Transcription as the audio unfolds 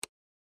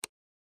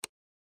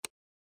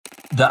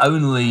the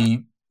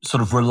only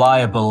sort of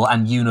reliable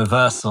and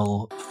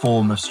universal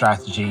form of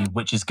strategy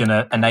which is going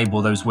to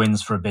enable those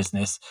wins for a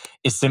business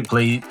is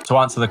simply to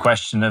answer the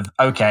question of,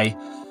 okay,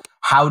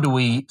 how do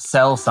we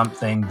sell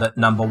something that,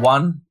 number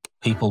one,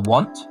 people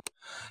want,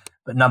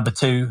 but number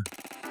two,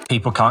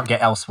 people can't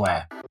get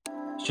elsewhere?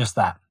 It's just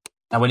that.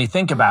 Now, when you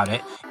think about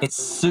it, it's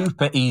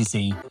super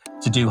easy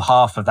to do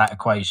half of that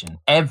equation.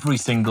 Every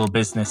single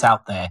business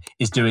out there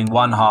is doing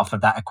one half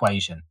of that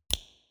equation.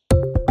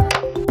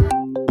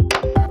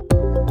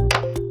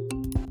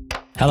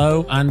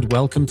 Hello and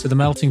welcome to The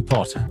Melting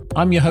Pot.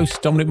 I'm your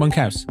host, Dominic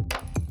Monkhouse.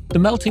 The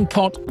Melting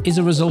Pot is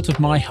a result of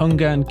my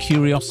hunger and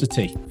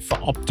curiosity for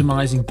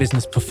optimizing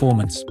business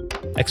performance,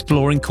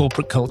 exploring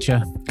corporate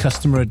culture,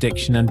 customer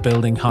addiction, and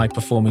building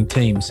high-performing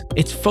teams.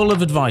 It's full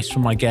of advice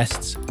from my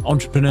guests,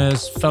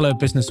 entrepreneurs, fellow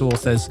business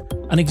authors,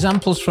 and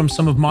examples from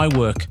some of my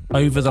work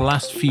over the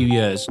last few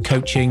years,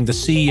 coaching the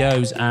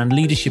CEOs and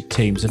leadership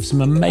teams of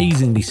some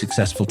amazingly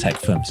successful tech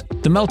firms.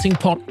 The Melting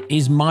Pot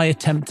is my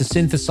attempt to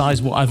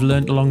synthesize what I've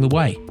learned along the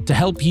way, to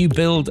help you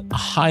build a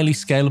highly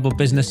scalable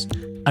business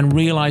and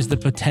realize the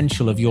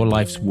potential of your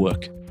life's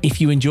work.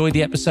 If you enjoyed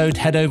the episode,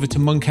 head over to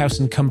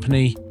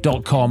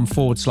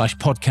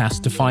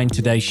monkhouseandcompany.com/podcast to find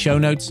today's show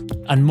notes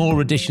and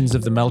more editions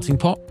of The Melting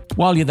Pot.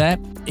 While you're there,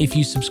 if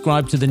you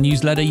subscribe to the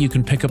newsletter, you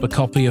can pick up a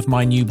copy of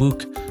my new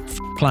book,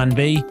 Plan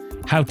B,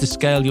 How to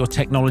Scale Your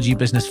Technology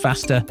Business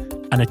Faster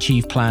and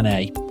Achieve Plan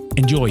A.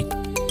 Enjoy.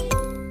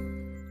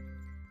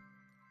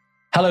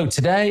 Hello,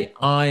 today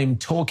I'm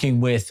talking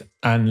with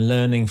and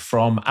learning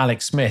from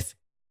Alex Smith.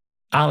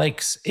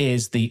 Alex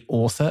is the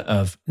author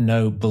of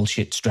No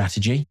Bullshit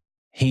Strategy.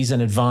 He's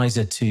an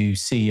advisor to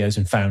CEOs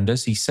and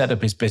founders. He set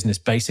up his business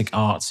Basic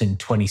Arts in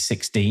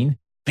 2016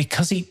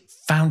 because he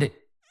found it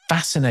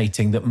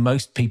fascinating that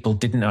most people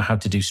didn't know how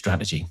to do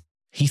strategy.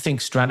 He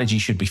thinks strategy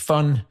should be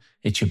fun.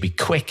 It should be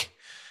quick.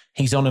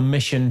 He's on a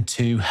mission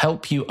to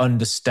help you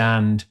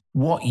understand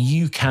what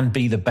you can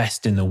be the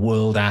best in the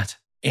world at.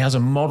 He has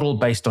a model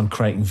based on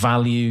creating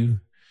value.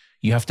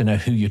 You have to know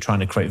who you're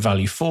trying to create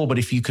value for. But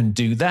if you can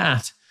do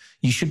that,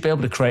 you should be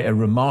able to create a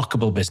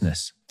remarkable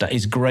business that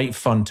is great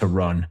fun to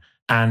run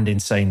and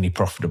insanely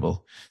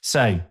profitable.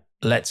 So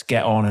let's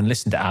get on and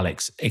listen to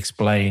Alex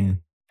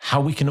explain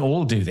how we can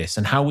all do this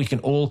and how we can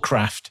all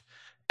craft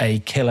a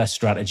killer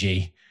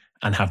strategy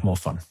and have more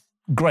fun.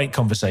 Great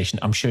conversation.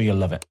 I'm sure you'll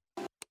love it.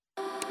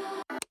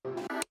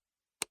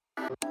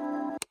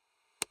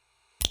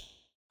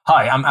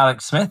 Hi, I'm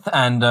Alex Smith,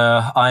 and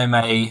I'm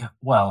I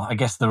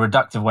guess the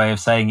reductive way of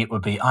saying it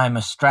would be I'm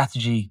a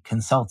strategy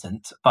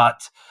consultant,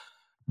 but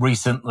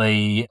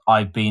recently,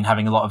 I've been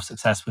having a lot of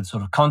success with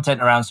sort of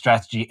content around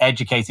strategy,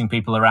 educating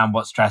people around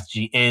what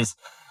strategy is,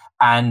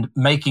 and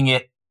making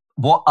it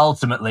what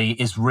ultimately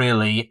is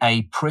really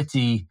a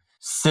pretty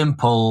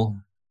simple,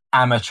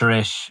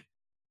 amateurish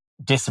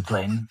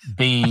discipline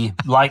be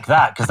like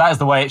that, because that is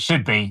the way it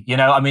should be. You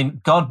know, I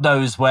mean, God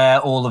knows where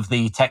all of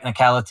the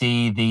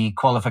technicality, the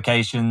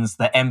qualifications,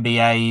 the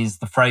MBAs,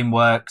 the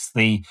frameworks,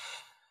 the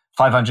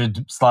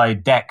 500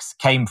 slide decks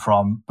came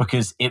from,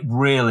 because it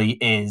really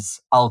is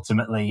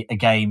ultimately a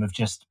game of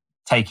just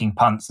taking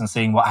punts and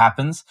seeing what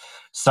happens.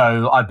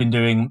 So I've been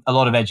doing a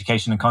lot of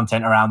education and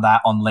content around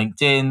that on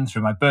LinkedIn,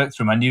 through my book,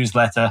 through my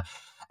newsletter,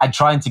 and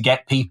trying to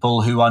get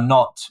people who are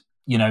not,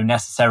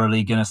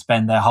 necessarily going to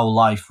spend their whole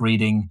life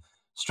reading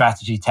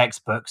strategy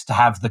textbooks to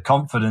have the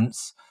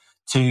confidence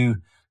to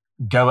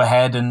go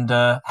ahead and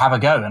have a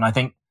go. And I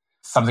think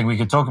something we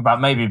could talk about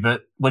maybe,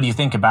 but when you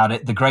think about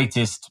it, the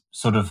greatest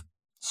sort of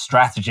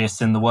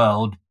strategists in the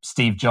world,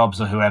 Steve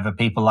Jobs or whoever,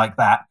 people like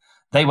that,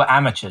 they were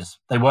amateurs.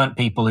 They weren't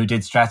people who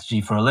did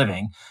strategy for a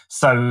living.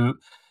 So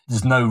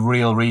there's no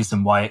real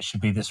reason why it should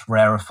be this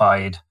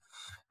rarefied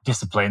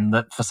discipline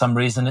that for some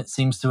reason it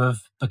seems to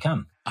have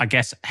become. I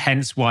guess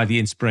hence why the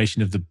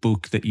inspiration of the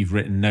book that you've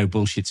written, No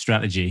Bullshit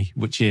Strategy,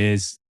 which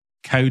is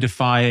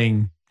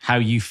codifying how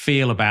you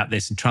feel about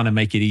this and trying to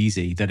make it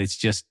easy, that it's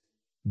just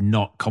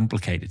not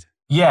complicated.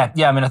 Yeah.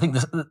 I mean, I think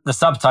the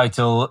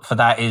subtitle for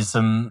that is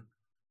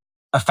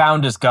a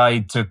founder's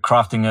guide to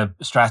crafting a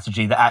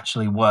strategy that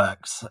actually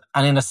works.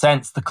 And in a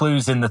sense, the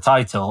clue's in the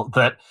title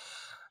that,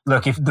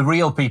 look, if the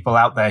real people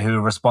out there who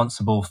are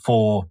responsible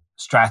for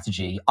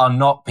strategy are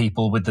not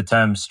people with the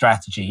term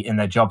strategy in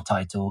their job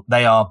title,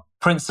 they are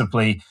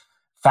principally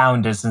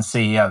founders and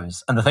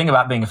CEOs. And the thing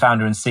about being a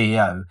founder and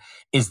CEO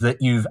is that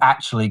you've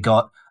actually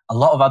got a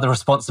lot of other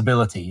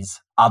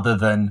responsibilities other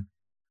than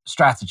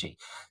strategy.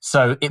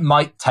 So it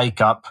might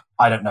take up,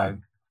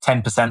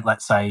 10%,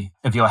 let's say,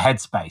 of your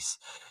headspace.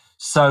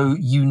 So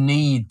you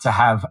need to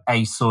have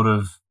a sort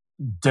of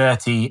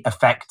dirty,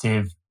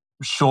 effective,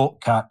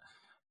 shortcut,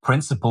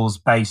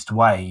 principles-based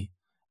way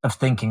of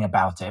thinking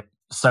about it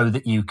so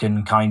that you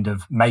can kind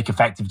of make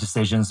effective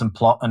decisions and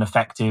plot an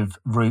effective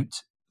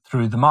route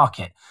through the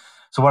market.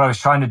 So what I was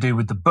trying to do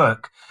with the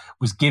book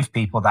was give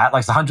people that.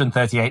 Like, it's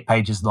 138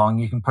 pages long.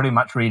 You can pretty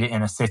much read it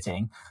in a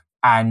sitting.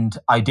 And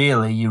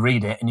ideally, you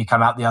read it and you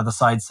come out the other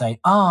side say,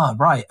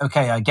 right,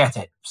 okay, I get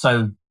it.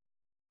 So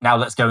now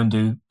let's go and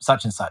do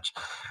such and such,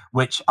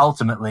 which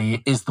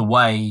ultimately is the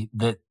way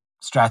that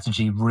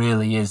strategy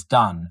really is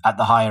done at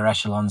the higher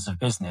echelons of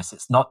business.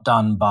 It's not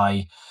done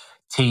by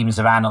teams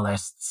of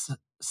analysts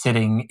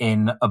sitting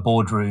in a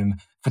boardroom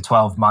for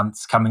 12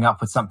 months coming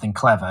up with something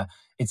clever.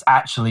 It's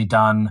actually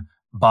done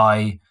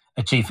by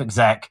a chief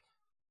exec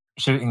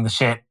shooting the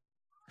shit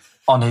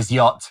on his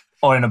yacht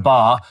or in a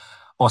bar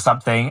or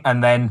something,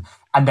 and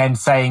then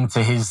saying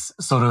to his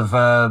sort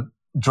of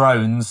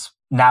drones,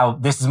 now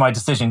this is my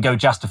decision, go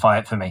justify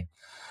it for me.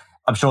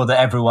 I'm sure that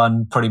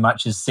everyone pretty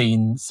much has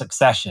seen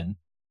Succession.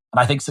 And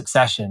I think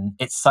Succession,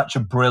 it's such a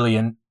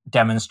brilliant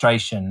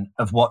demonstration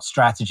of what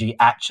strategy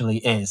actually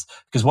is.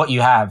 Because what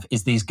you have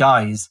is these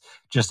guys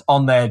just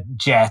on their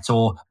jet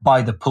or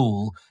by the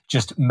pool,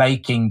 just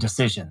making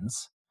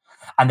decisions.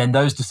 And then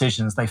those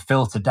decisions, they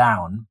filter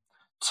down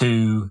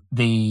to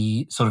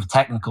the sort of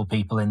technical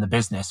people in the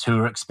business who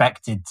are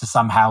expected to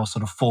somehow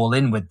sort of fall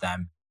in with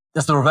them.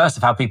 That's the reverse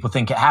of how people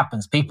think it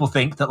happens. People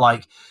think that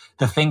like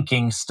the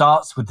thinking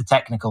starts with the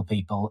technical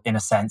people in a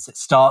sense. It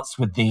starts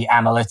with the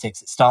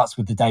analytics. It starts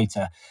with the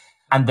data.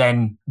 And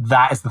then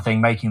that is the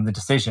thing making the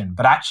decision.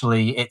 But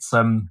actually it's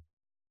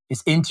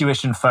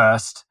intuition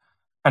first,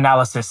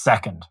 analysis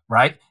second,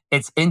 right?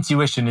 It's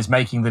intuition is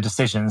making the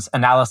decisions,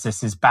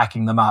 analysis is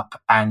backing them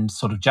up and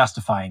sort of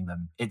justifying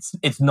them.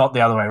 It's not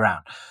the other way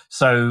around.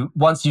 So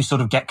once you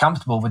sort of get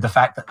comfortable with the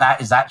fact that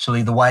that is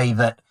actually the way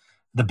that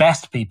the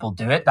best people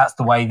do it, that's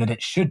the way that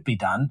it should be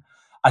done,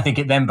 I think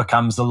it then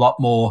becomes a lot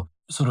more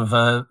sort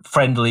of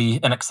friendly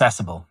and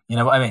accessible. You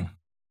know what I mean?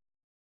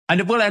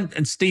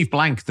 And Steve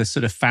Blank, the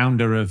sort of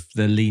founder of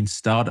the lean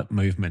startup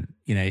movement,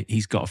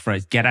 he's got a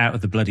phrase, get out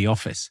of the bloody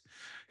office.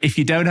 If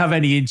you don't have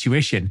any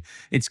intuition,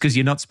 it's because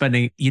you're not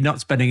spending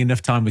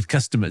enough time with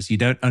customers. You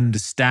don't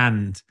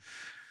understand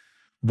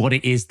what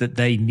it is that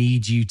they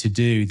need you to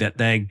do, that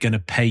they're going to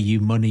pay you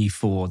money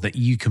for, that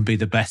you can be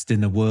the best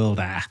in the world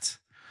at.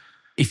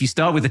 If you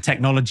start with the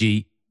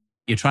technology,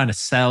 you're trying to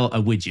sell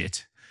a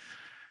widget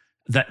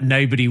that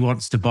nobody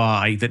wants to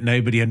buy, that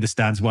nobody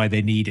understands why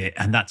they need it.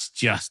 And that's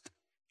just,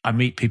 I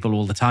meet people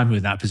all the time who are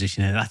in that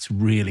position, and that's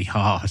really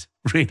hard,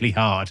 really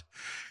hard.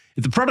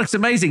 If the product's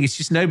amazing, it's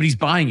just nobody's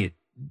buying it.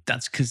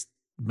 That's because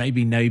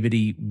maybe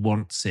nobody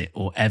wants it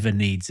or ever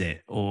needs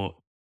it, or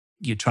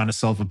you're trying to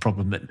solve a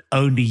problem that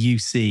only you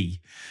see.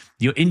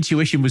 Your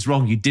intuition was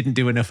wrong. You didn't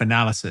do enough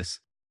analysis.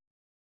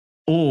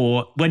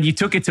 Or when you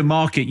took it to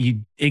market,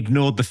 you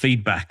ignored the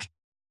feedback.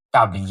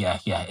 I mean, yeah.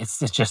 It's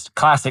just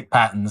classic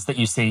patterns that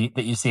you see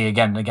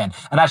again and again.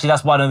 And actually,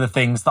 that's one of the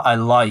things that I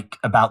like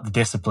about the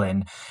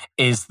discipline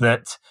is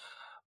that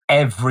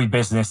every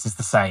business is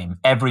the same.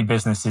 Every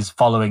business is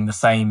following the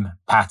same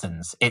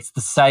patterns. It's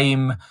the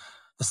same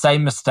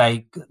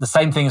mistake. The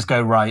same things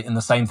go right and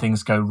the same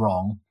things go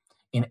wrong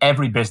in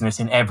every business,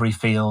 in every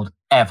field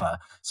ever.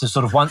 So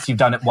sort of once you've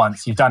done it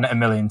once, you've done it a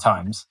million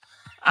times.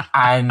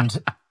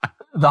 And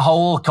the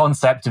whole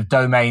concept of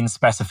domain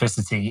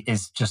specificity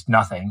is just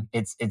nothing.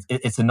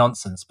 It's a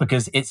nonsense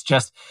because it's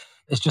just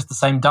the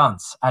same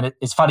dance. And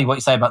it's funny what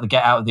you say about the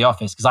get out of the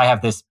office, because I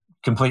have this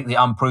completely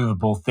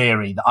unprovable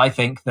theory that I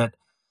think that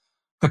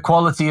the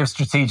quality of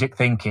strategic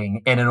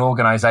thinking in an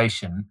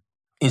organization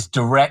is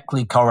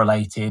directly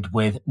correlated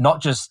with not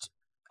just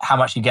how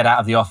much you get out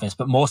of the office,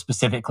 but more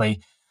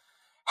specifically,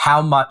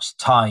 how much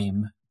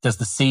time does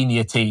the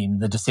senior team,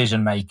 the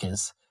decision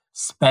makers,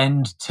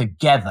 spend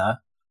together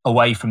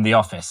away from the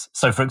office?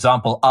 So, for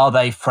example, are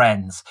they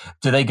friends?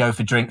 Do they go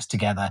for drinks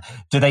together?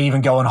 Do they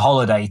even go on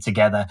holiday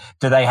together?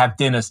 Do they have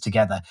dinners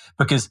together?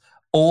 Because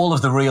all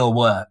of the real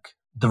work,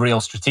 the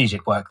real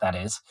strategic work that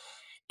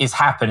is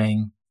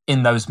happening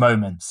in those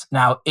moments.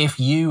 Now, if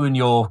you and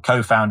your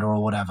co-founder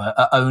or whatever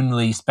are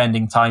only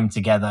spending time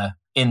together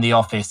in the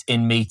office,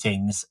 in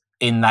meetings,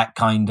 in that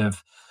kind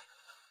of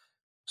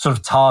sort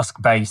of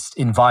task-based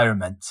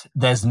environment,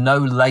 there's no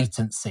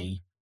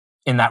latency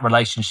in that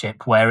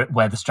relationship where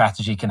the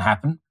strategy can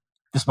happen.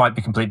 This might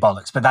be complete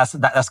bollocks, but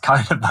that's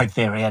kind of my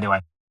theory anyway.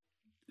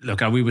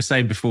 Look, we were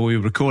saying before we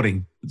were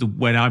recording,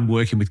 when I'm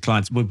working with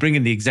clients, we're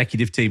bringing the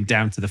executive team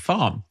down to the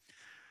farm.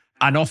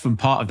 And often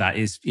part of that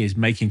is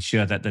making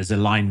sure that there's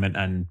alignment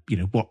and,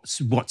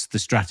 what's the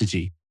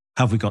strategy?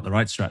 Have we got the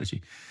right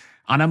strategy?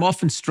 And I'm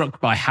often struck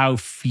by how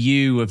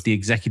few of the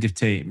executive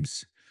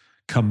teams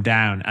come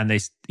down and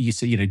you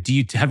say,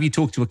 have you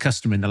talked to a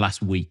customer in the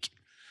last week?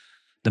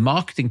 The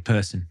marketing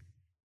person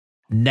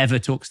never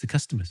talks to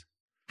customers.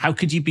 How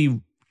could you be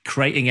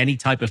creating any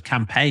type of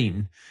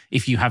campaign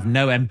if you have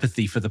no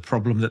empathy for the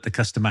problem that the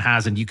customer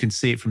has and you can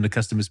see it from the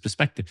customer's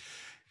perspective?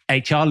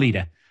 HR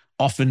leader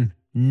often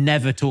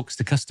never talks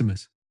to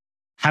customers.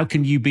 How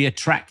can you be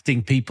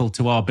attracting people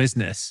to our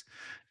business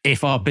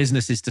if our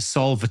business is to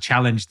solve a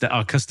challenge that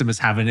our customers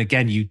have? And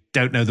again, you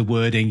don't know the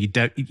wording.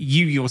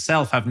 You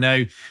yourself have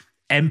no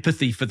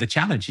empathy for the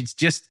challenge. It's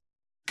just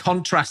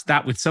contrast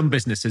that with some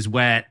businesses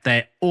where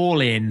they're all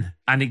in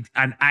and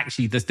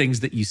actually the things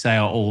that you say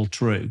are all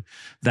true,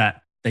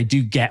 that they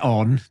do get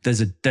on.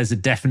 There's a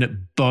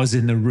definite buzz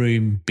in the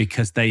room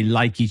because they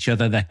like each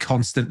other. They're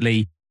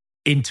constantly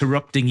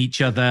interrupting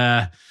each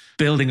other,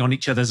 building on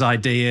each other's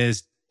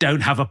ideas,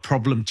 don't have a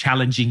problem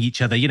challenging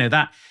each other.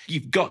 That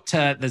you've got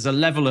to, there's a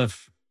level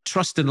of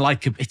trust and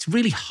it's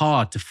really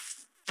hard to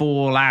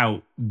fall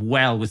out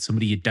well with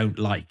somebody you don't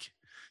like.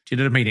 Do you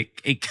know what I mean?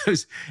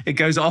 It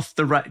goes off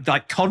the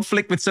like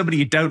conflict with somebody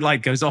you don't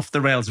like goes off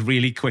the rails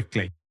really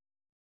quickly.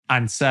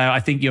 And so I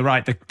think you're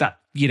right that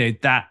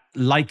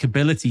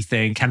likability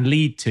thing can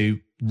lead to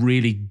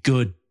really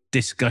good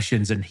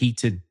discussions and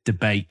heated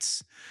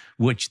debates,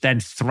 which then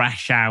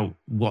thrash out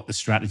what the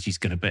strategy is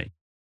going to be.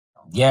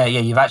 Yeah,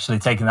 you've actually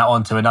taken that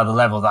on to another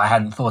level that I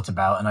hadn't thought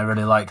about, and I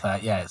really like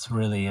that. Yeah, it's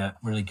really a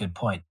really good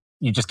point.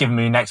 You've just given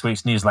me next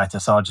week's newsletter,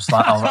 so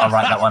I'll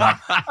write that one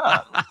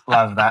up.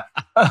 Love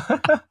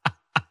that.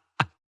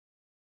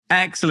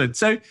 Excellent.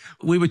 So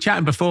we were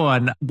chatting before,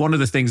 and one of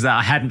the things that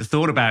I hadn't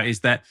thought about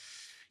is that,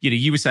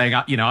 you were saying,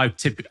 I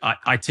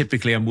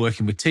typically am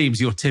working with teams.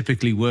 You're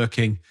typically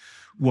working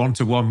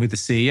one-to-one with the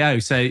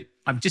CEO. So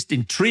I'm just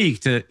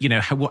intrigued to,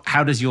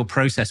 how does your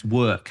process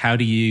work? How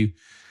do you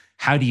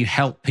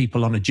help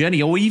people on a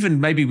journey? Or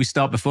even maybe we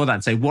start before that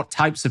and say, what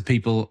types of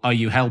people are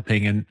you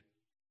helping and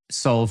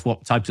solve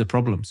what types of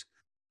problems?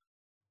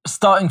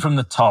 Starting from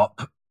the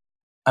top,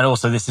 and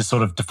also this is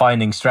sort of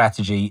defining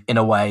strategy in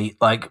a way,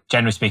 like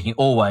generally speaking,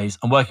 always,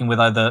 I'm working with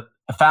either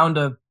a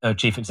founder, a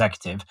chief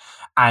executive,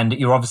 and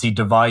you're obviously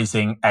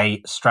devising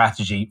a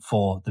strategy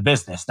for the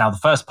business. Now, the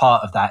first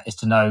part of that is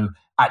to know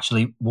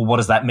actually, well, what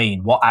does that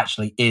mean? What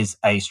actually is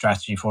a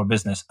strategy for a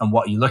business and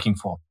what are you looking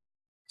for?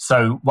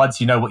 So once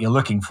you know what you're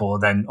looking for,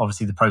 then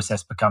obviously the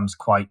process becomes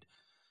quite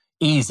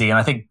easy. And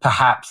I think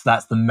perhaps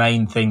that's the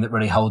main thing that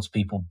really holds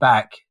people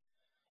back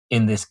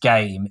in this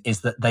game,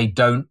 is that they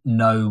don't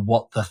know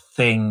what the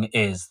thing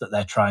is that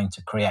they're trying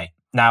to create.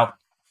 Now,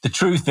 the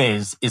truth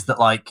is that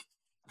like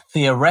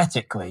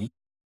theoretically,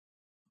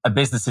 a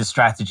business's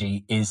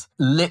strategy is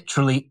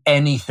literally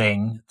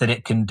anything that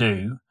it can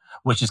do,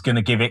 which is going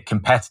to give it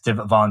competitive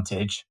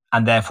advantage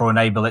and therefore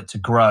enable it to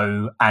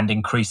grow and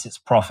increase its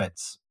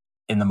profits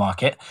in the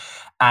market.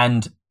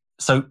 And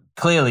so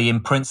clearly, in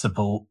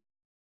principle,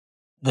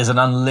 there's an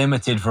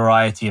unlimited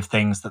variety of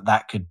things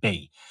that could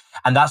be.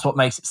 And that's what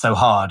makes it so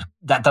hard.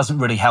 That doesn't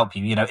really help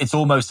you. It's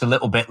almost a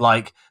little bit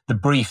like the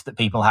brief that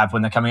people have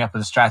when they're coming up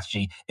with a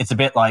strategy. It's a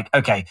bit like,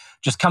 okay,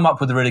 just come up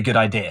with a really good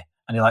idea.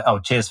 And you're like, oh,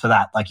 cheers for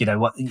that. Like,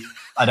 what?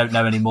 I don't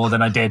know any more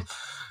than I did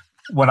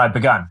when I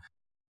began.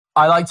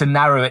 I like to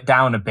narrow it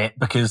down a bit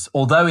because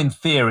although in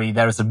theory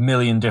there is a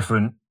million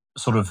different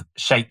sort of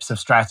shapes of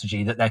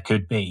strategy that there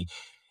could be,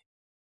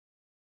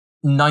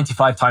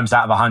 95 times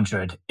out of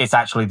 100, it's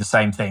actually the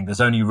same thing. There's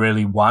only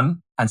really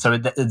one. And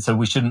so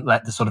we shouldn't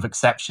let the sort of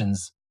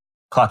exceptions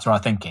clutter our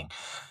thinking.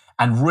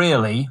 And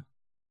really,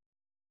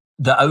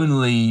 the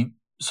only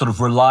sort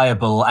of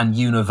reliable and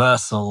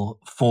universal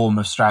form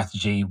of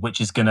strategy, which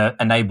is going to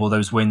enable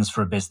those wins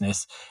for a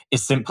business,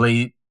 is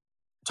simply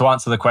to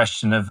answer the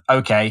question of,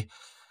 okay,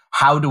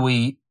 how do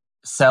we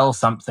sell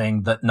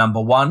something that,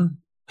 number one,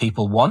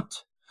 people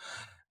want,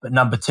 but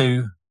number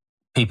two,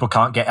 people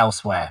can't get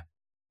elsewhere?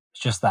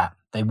 It's just that.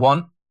 They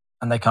want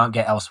and they can't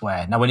get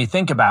elsewhere. Now, when you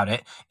think about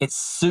it, it's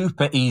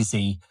super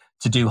easy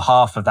to do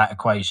half of that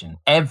equation.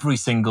 Every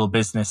single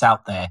business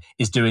out there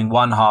is doing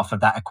one half of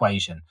that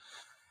equation.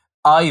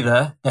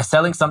 Either they're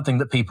selling something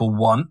that people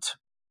want,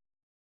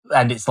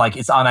 and it's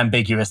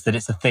unambiguous that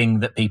it's a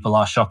thing that people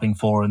are shopping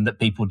for and that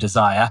people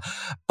desire.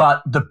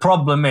 But the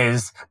problem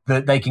is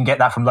that they can get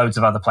that from loads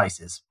of other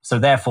places. So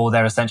therefore,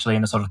 they're essentially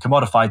in a sort of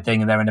commodified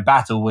thing and they're in a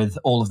battle with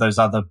all of those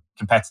other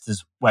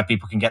competitors where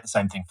people can get the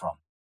same thing from.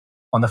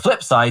 On the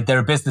flip side, there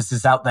are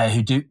businesses out there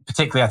who do,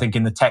 particularly I think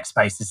in the tech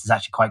space, this is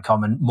actually quite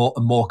common,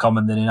 more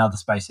common than in other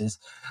spaces,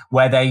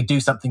 where they do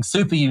something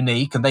super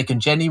unique and they can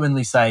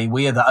genuinely say,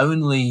 we're the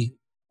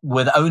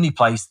only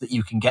place that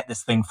you can get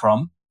this thing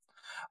from.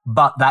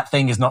 But that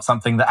thing is not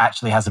something that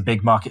actually has a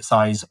big market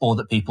size or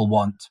that people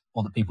want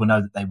or that people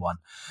know that they want.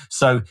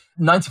 So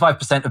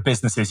 95% of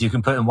businesses you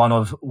can put in one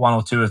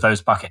or two of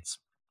those buckets.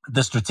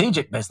 The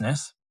strategic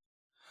business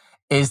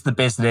is the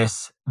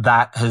business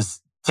that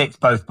has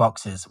ticked both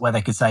boxes, where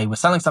they could say, we're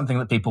selling something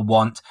that people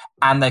want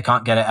and they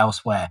can't get it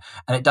elsewhere.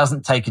 And it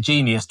doesn't take a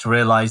genius to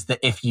realize that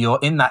if you're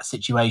in that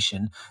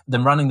situation,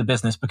 then running the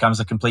business becomes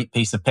a complete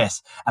piece of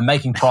piss, and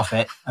making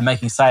profit and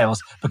making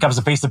sales becomes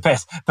a piece of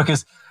piss,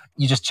 because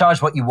you just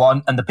charge what you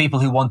want and the people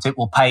who want it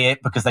will pay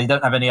it because they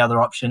don't have any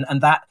other option.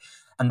 And that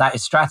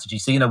is strategy.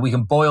 So, we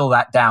can boil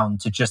that down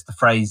to just the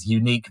phrase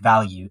unique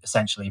value,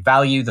 essentially.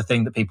 Value, the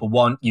thing that people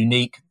want,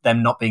 unique,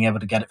 them not being able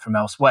to get it from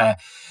elsewhere.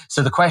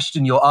 So the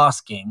question you're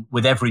asking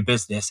with every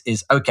business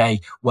is,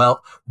 okay,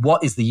 well,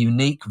 what is the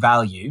unique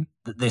value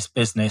that this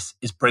business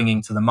is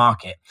bringing to the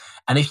market?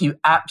 And if you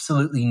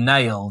absolutely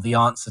nail the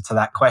answer to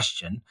that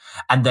question,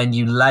 and then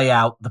you lay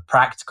out the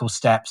practical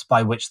steps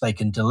by which they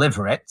can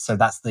deliver it, so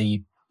that's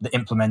the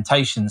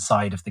implementation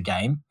side of the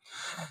game,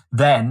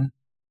 then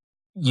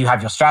you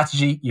have your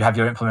strategy, you have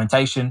your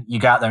implementation, you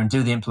go out there and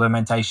do the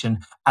implementation,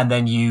 and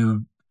then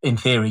you, in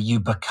theory, you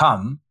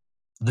become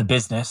the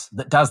business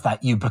that does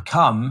that. You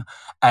become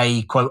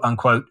a quote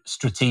unquote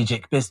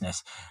strategic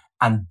business.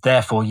 And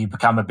therefore you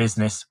become a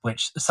business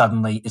which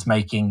suddenly is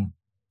making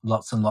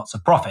lots and lots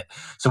of profit.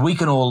 So we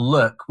can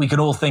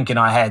all think in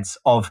our heads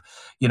of,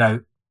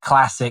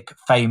 classic,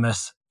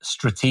 famous,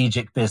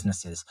 strategic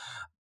businesses,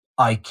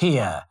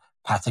 IKEA,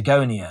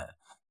 Patagonia,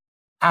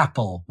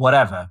 Apple,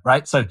 whatever,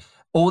 right? So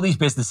all these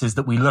businesses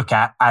that we look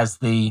at as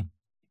the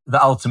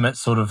ultimate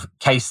sort of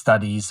case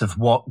studies of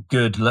what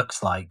good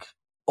looks like,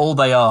 all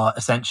they are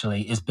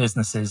essentially is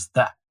businesses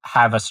that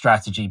have a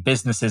strategy,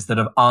 businesses that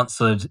have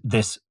answered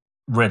this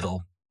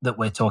riddle that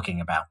we're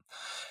talking about.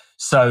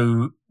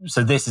 So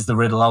this is the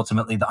riddle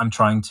ultimately that I'm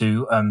trying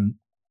to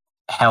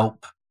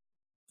help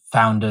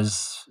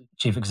founders,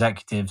 chief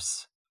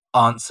executives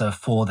answer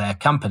for their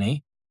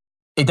company.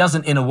 It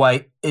doesn't, in a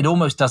way, it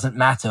almost doesn't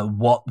matter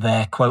what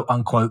their quote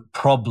unquote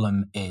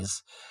problem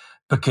is,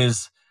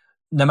 because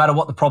no matter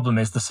what the problem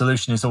is, the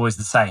solution is always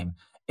the same.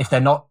 If they're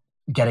not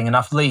getting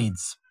enough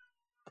leads,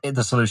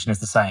 the solution is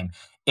the same.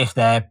 If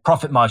their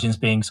profit margin's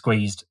being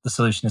squeezed, the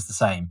solution is the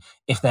same.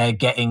 If they're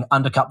getting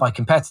undercut by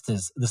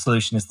competitors, the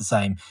solution is the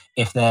same.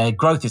 If their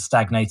growth is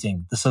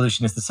stagnating, the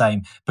solution is the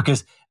same,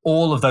 because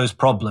all of those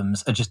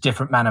problems are just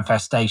different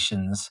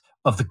manifestations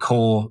of the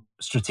core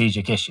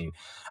strategic issue.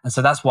 And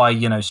so that's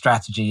why,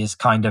 strategy is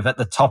kind of at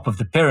the top of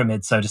the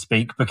pyramid, so to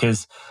speak,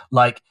 because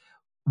like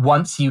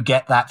once you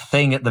get that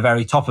thing at the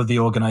very top of the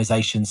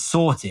organization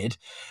sorted,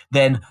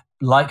 then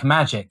like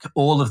magic,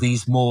 all of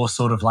these more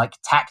sort of like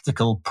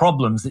tactical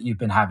problems that you've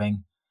been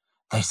having,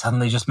 they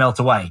suddenly just melt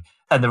away.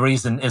 And the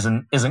reason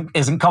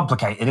isn't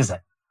complicated, is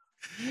it?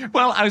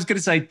 Well, I was going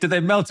to say, do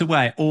they melt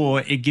away,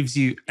 or it gives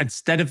you,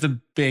 instead of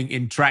them being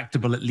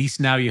intractable, at least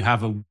now you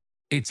have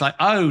it's like,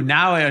 oh,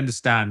 now I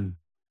understand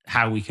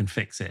how we can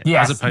fix it.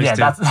 Yes, as opposed to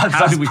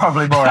that's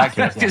probably more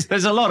accurate. Because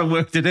there's a lot of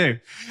work to do.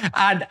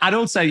 And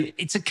also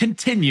it's a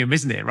continuum,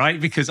 isn't it?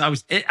 Right? Because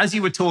as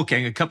you were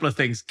talking, a couple of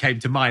things came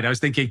to mind. I was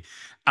thinking,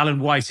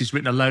 Alan Weiss, who's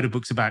written a load of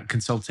books about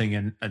consulting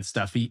and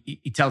stuff, he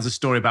tells a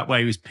story about where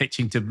he was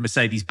pitching to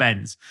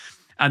Mercedes-Benz.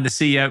 And the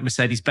CEO of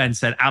Mercedes-Benz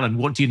said, Alan,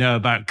 what do you know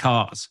about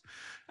cars?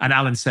 And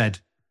Alan said,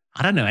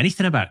 I don't know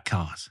anything about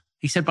cars.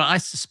 He said, but I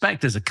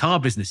suspect as a car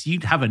business,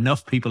 you'd have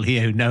enough people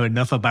here who know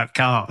enough about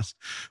cars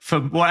for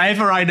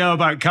whatever I know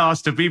about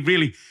cars to be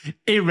really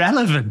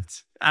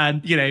irrelevant.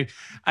 And,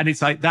 and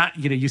it's like that,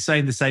 you're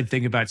saying the same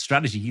thing about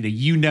strategy.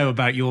 You know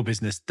about your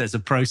business. There's a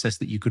process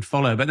that you could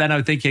follow. But then I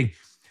was thinking,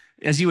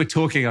 as you were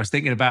talking, I was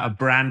thinking about a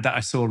brand that I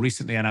saw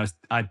recently, and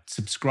I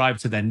subscribed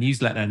to their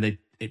newsletter, and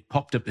it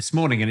popped up this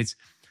morning, and it's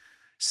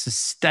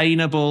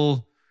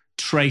sustainable,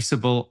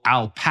 traceable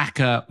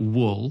alpaca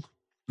wool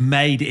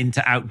made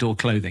into outdoor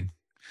clothing.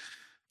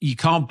 You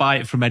can't buy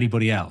it from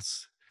anybody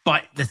else.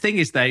 But the thing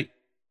is,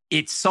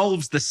 it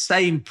solves the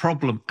same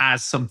problem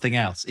as something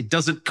else.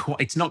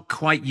 It's not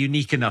quite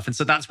unique enough. And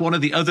so that's one of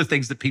the other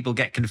things that people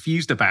get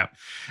confused about.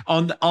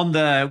 On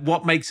the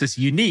what makes us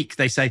unique,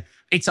 they say,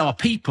 it's our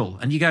people.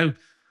 And you go,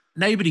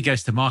 nobody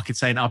goes to market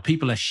saying our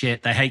people are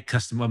shit, they hate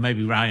customer, well,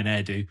 maybe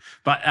Ryanair do.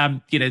 But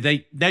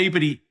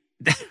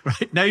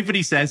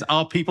nobody says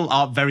our people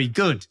aren't very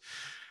good.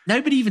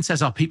 Nobody even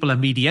says our people are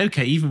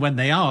mediocre. Even when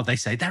they are, they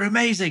say they're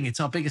amazing. It's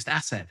our biggest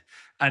asset.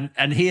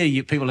 And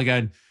here people are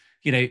going,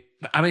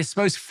 I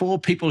suppose for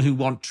people who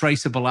want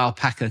traceable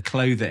alpaca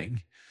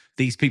clothing,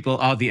 these people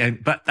are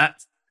but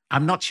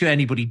I'm not sure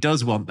anybody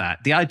does want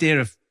that. The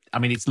idea of,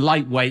 it's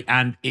lightweight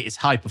and it is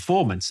high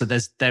performance. So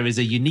there is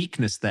a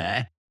uniqueness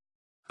there,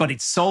 but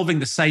it's solving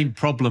the same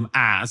problem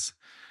as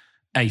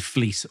a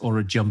fleece or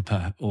a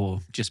jumper or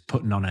just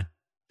putting on a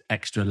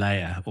extra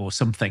layer or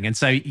something. And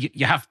so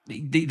you have,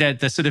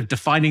 they're sort of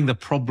defining the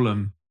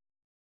problem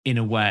in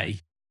a way.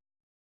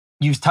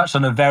 You've touched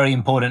on a very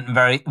important and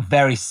very,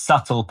 very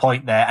subtle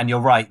point there. And you're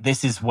right.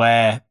 This is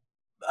where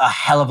a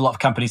hell of a lot of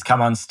companies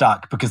come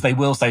unstuck, because they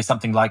will say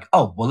something like,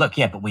 oh, well, look,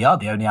 yeah, but we are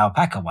the only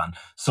alpaca one,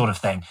 sort of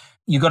thing.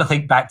 You've got to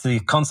think back to the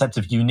concept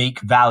of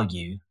unique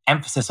value,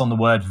 emphasis on the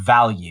word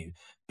value.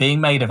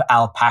 Being made of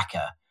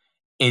alpaca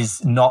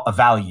is not a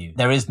value.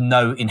 There is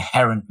no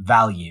inherent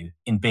value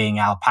in being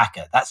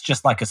alpaca. That's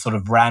just like a sort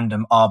of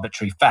random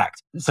arbitrary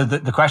fact. So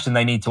the question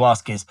they need to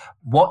ask is,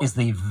 what is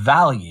the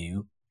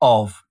value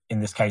of, in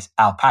this case,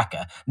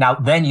 alpaca? Now,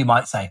 then you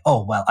might say,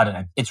 oh, well, I don't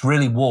know, it's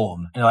really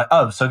warm. And you're like,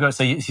 oh, so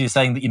you're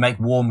saying that you make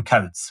warm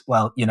coats?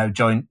 Well,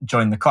 join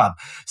the club.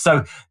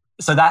 So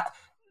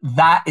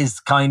that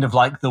is kind of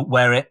like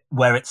where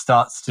it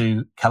starts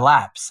to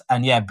collapse.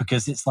 And yeah,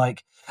 because it's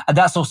like, and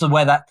that's also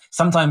where that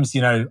sometimes,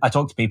 I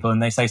talk to people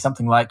and they say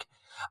something like,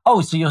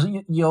 oh, so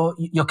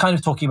you're kind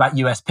of talking about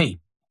USP.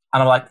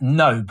 And I'm like,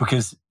 no,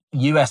 because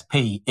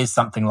USP is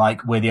something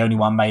like we're the only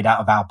one made out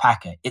of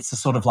alpaca. It's a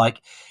sort of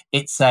like,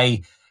 it's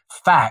a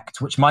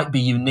fact which might be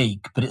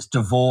unique, but it's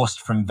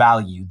divorced from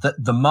value.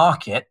 The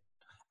market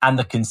and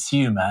the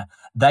consumer,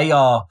 they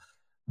are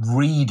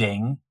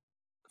reading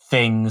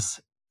things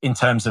in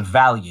terms of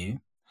value,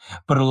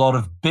 but a lot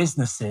of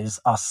businesses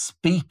are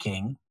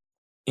speaking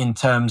in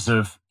terms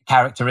of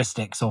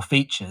characteristics or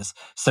features.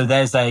 So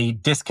there's a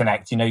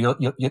disconnect.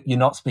 You're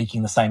not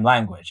speaking the same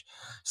language.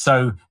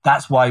 So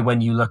that's why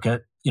when you look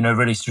at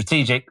really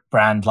strategic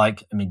brand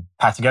like,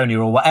 Patagonia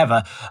or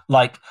whatever,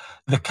 like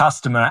the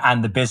customer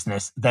and the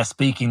business, they're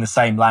speaking the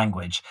same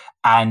language.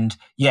 And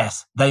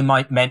yes, they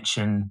might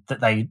mention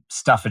that they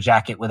stuff a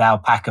jacket with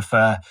alpaca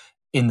fur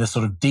in the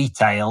sort of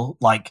detail,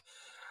 like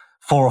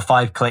 4 or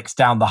 5 clicks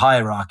down the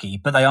hierarchy,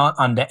 but they aren't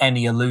under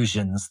any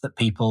illusions that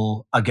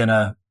people are going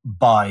to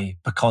buy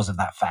because of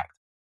that fact.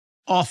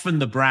 Often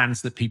the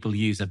brands that people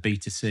use are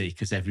B2C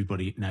because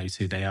everybody knows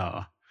who they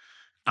are.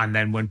 And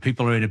then when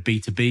people are in a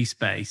B2B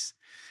space,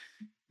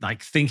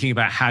 like thinking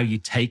about how you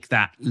take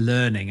that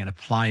learning and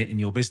apply it in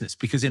your business,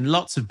 because in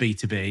lots of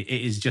B2B,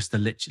 it is just a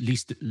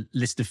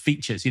list of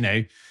features.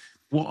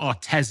 What are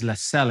Tesla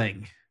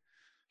selling?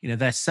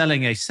 They're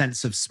selling a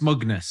sense of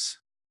smugness,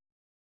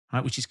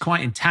 right, which is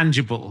quite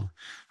intangible,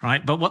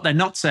 right? But what they're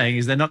not saying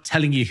is they're not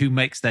telling you who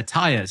makes their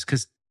tires,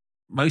 because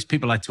most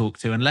people I talk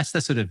to, unless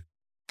they're sort of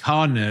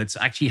car nerds,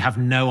 actually have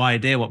no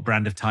idea what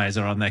brand of tires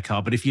are on their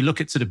car. But if you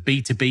look at sort of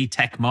B2B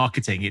tech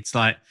marketing, it's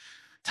like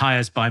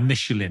tires by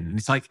Michelin. And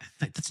it's like,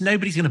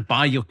 nobody's going to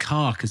buy your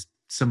car because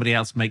somebody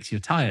else makes your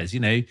tires. You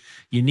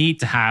need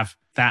to have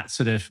that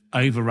sort of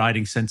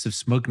overriding sense of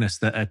smugness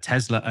that a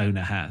Tesla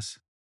owner has.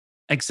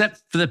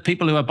 Except for the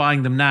people who are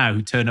buying them now,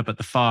 who turn up at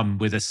the farm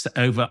with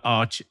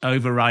a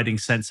overriding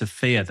sense of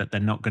fear that they're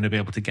not going to be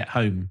able to get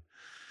home.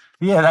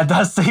 Yeah, that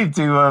does seem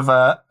to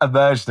have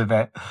emerged a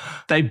bit.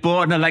 They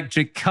bought an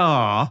electric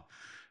car,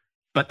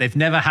 but they've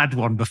never had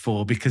one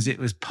before because it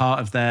was part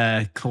of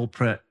their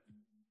corporate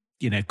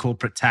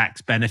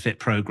tax benefit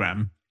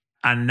program.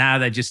 And now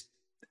they're just,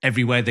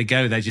 everywhere they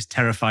go, they're just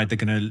terrified they're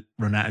going to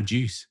run out of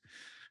juice,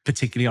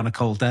 particularly on a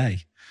cold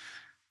day.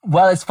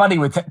 Well, it's funny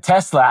with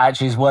Tesla,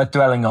 actually, is worth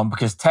dwelling on,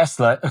 because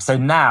Tesla, so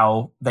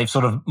now they've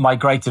sort of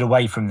migrated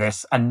away from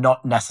this, and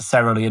not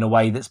necessarily in a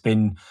way that's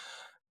been,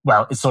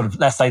 well, it's sort of,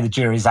 let's say the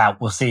jury's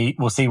out. We'll see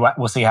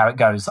how it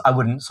goes. I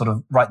wouldn't sort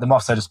of write them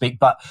off, so to speak.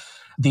 But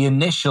the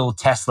initial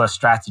Tesla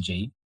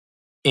strategy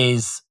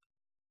is,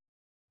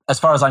 as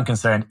far as I'm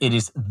concerned, it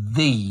is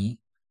the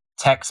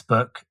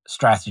textbook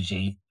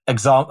strategy,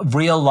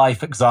 real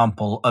life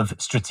example of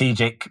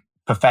strategic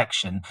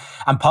perfection.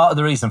 And part of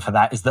the reason for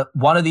that is that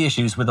one of the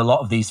issues with a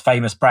lot of these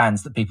famous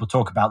brands that people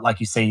talk about, like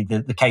you see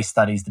the case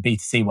studies, the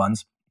B2C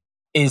ones,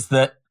 is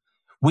that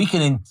we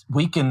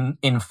can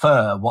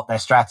infer what their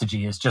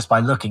strategy is just by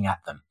looking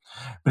at them.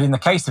 But in the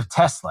case of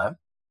Tesla,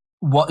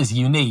 what is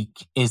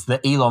unique is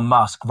that Elon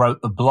Musk wrote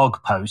a blog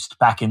post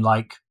back in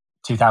like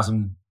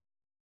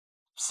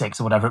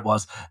 2006 or whatever it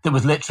was, that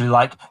was literally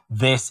like,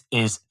 this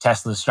is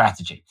Tesla's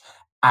strategy.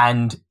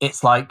 And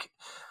it's like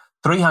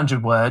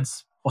 300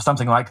 words or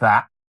something like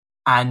that.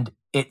 And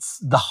it's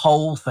the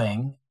whole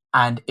thing.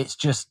 And it's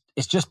just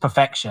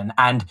perfection.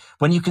 And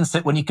when you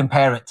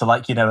compare it to,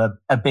 like,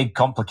 a big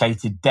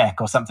complicated deck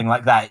or something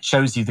like that, it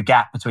shows you the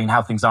gap between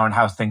how things are and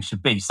how things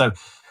should be. So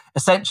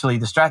essentially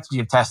the strategy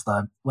of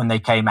Tesla when they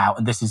came out,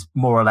 and this is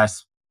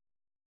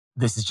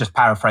just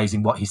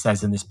paraphrasing what he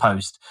says in this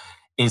post,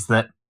 is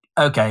that,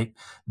 okay,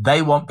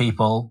 they want the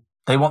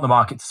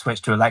market to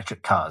switch to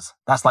electric cars.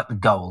 That's like the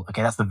goal.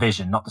 Okay, that's the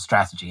vision, not the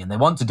strategy. And they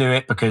want to do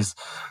it because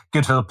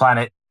good for the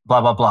planet,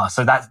 blah, blah, blah.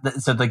 So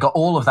so they got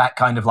all of that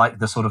kind of like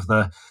the sort of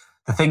the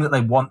thing that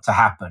they want to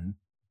happen.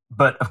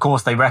 But of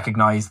course, they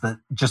recognize that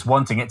just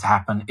wanting it to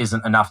happen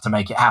isn't enough to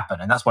make it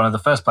happen. And that's one of the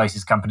first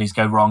places companies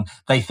go wrong.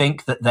 They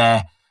think that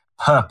their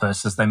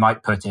purpose, as they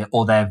might put it,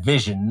 or their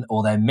vision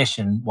or their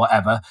mission,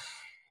 whatever,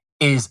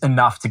 is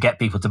enough to get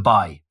people to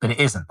buy. But it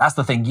isn't. That's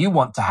the thing you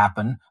want to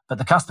happen, but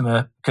the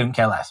customer couldn't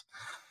care less.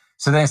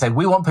 So then they say,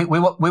 we want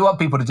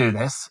people to do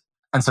this.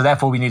 And so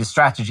therefore we need a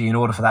strategy in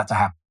order for that to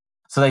happen.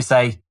 So they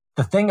say,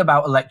 the thing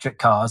about electric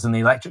cars and the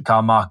electric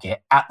car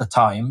market at the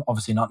time,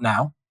 obviously not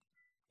now,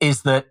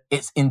 is that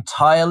it's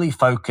entirely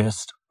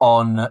focused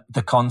on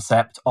the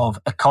concept of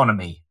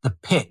economy. The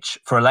pitch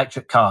for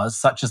electric cars,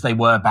 such as they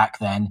were back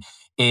then,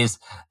 is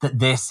that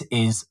this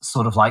is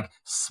sort of like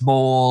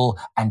small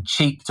and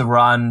cheap to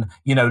run,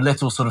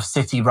 little sort of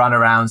city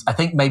runarounds. I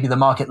think maybe the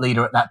market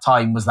leader at that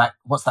time was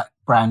what's that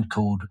brand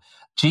called?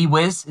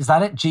 G-Wiz, is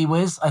that it?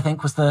 G-Wiz, I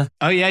think was the...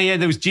 Oh, yeah.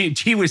 There was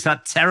G-Wiz,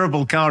 that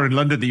terrible car in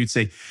London that you'd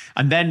see.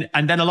 And then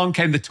along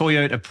came the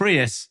Toyota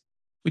Prius,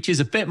 which is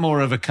a bit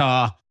more of a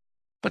car,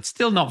 but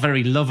still not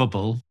very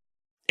lovable.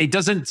 It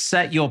doesn't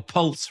set your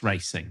pulse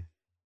racing.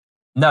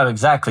 No,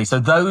 exactly. So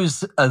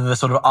those are the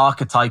sort of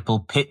archetypal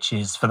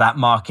pitches for that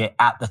market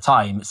at the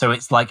time. So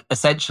it's like,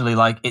 essentially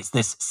like, it's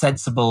this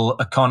sensible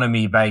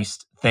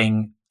economy-based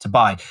thing to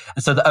buy.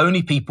 And so the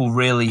only people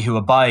really who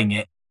are buying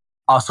it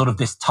are sort of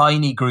this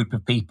tiny group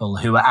of people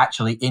who are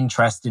actually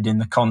interested in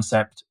the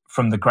concept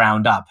from the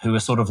ground up, who are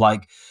just sort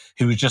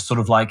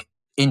of like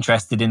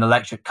interested in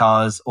electric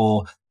cars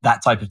or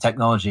that type of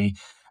technology,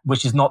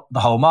 which is not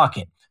the whole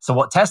market. So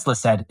what Tesla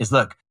said is,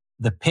 look,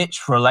 the pitch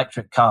for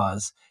electric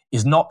cars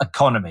is not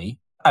economy,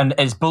 and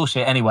it's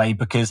bullshit anyway,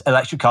 because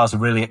electric cars are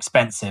really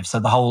expensive. So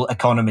the whole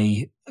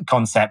economy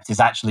concept is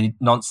actually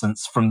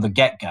nonsense from the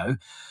get-go.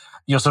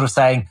 You're sort of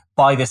saying,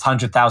 buy this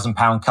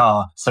 £100,000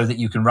 car so that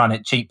you can run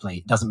it cheaply.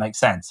 It doesn't make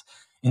sense.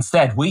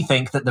 Instead, we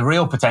think that the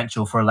real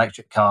potential for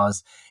electric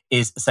cars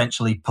is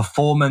essentially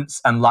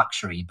performance and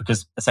luxury,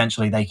 because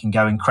essentially they can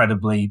go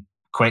incredibly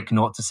quick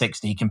 0 to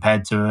 60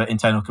 compared to an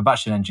internal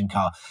combustion engine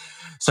car.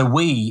 So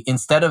we,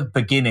 instead of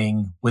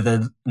beginning with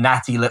a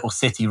natty little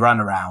city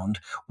runaround,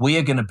 we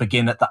are going to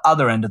begin at the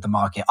other end of the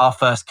market. Our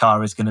first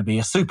car is going to be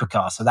a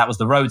supercar. So that was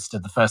the Roadster,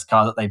 the first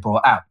car that they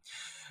brought out.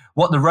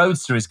 What the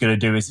Roadster is going to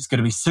do is it's going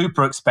to be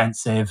super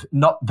expensive,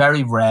 not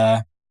very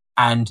rare,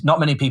 and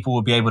not many people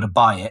will be able to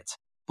buy it.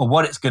 But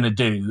what it's going to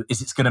do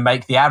is it's going to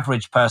make the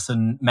average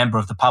person, member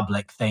of the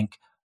public, think,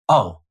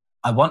 oh,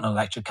 I want an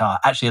electric car.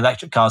 Actually,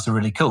 electric cars are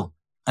really cool.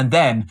 And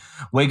then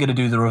we're going to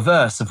do the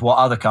reverse of what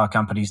other car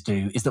companies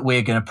do, is that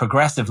we're going to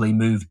progressively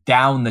move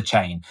down the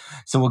chain.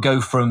 So we'll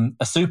go from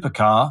a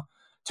supercar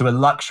to a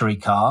luxury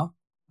car,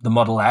 the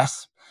Model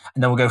S,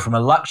 and then we'll go from a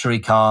luxury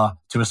car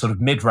to a sort of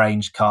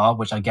mid-range car,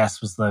 which I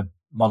guess was the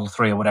Model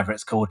 3 or whatever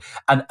it's called.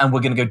 And we're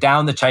going to go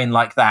down the chain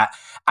like that.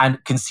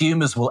 And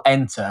consumers will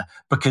enter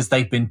because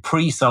they've been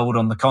pre-sold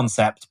on the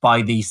concept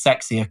by the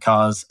sexier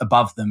cars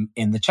above them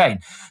in the chain.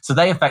 So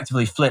they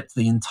effectively flipped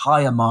the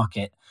entire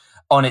market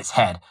on its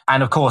head.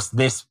 And of course,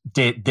 this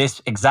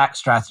exact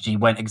strategy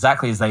went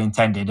exactly as they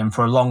intended. And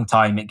for a long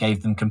time, it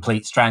gave them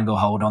complete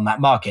stranglehold on that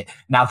market.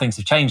 Now things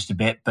have changed a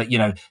bit, but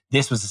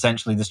this was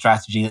essentially the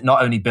strategy that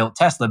not only built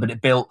Tesla, but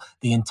it built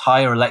the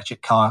entire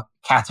electric car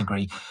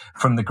category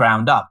from the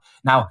ground up.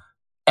 Now,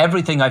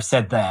 everything I've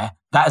said there,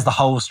 that is the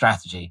whole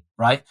strategy,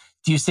 right?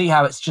 Do you see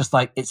how it's just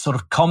like, it's sort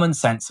of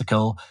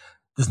commonsensical?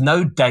 There's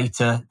no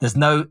data. There's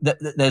no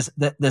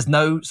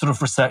sort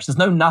of research. There's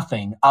no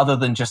nothing other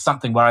than just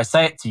something where I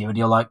say it to you and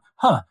you're like,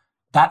 huh,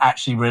 that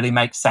actually really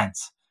makes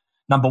sense.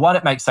 Number one,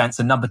 it makes sense.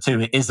 And number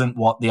two, it isn't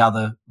what the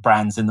other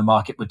brands in the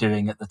market were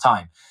doing at the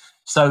time.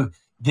 So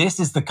this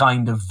is the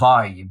kind of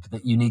vibe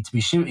that you need to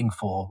be shooting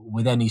for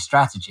with any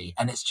strategy.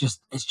 And it's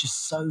just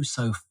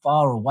so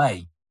far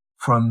away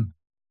from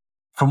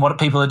what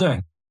people are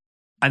doing.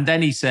 And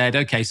then he said,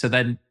 okay, so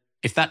then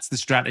if that's the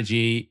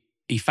strategy,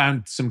 he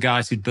found some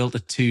guys who'd built a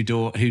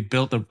two-door, who'd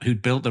built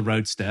the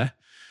Roadster.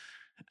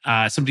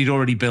 Somebody had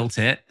already built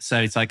it. So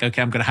it's like,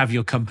 okay, I'm going to have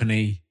your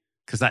company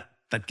because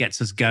that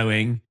gets us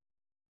going.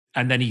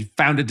 And then he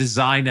found a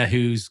designer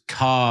whose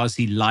cars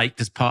he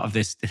liked as part of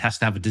this. It has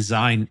to have a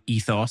design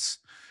ethos.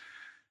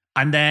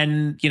 And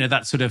then,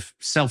 that sort of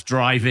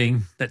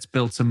self-driving that's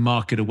built some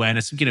market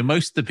awareness.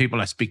 Most of the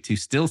people I speak to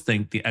still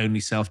think the only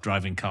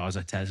self-driving cars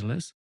are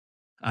Teslas.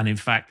 And in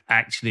fact,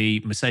 actually,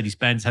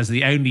 Mercedes-Benz has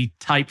the only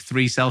Type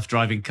 3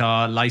 self-driving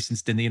car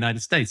licensed in the United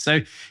States.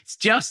 So it's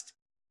just,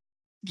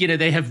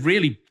 they have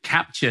really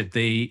captured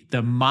the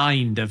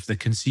mind of the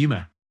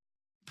consumer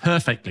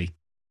perfectly.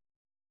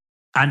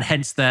 And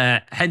hence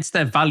their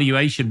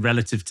valuation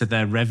relative to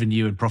their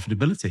revenue and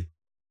profitability.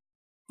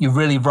 You're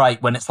really right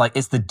when it's like,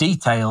 it's the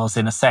details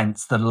in a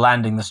sense that are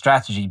landing the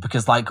strategy,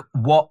 because like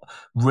what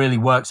really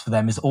works for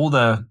them is all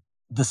the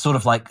sort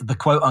of like the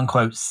quote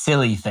unquote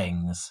silly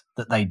things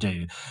that they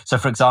do. So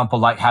for example,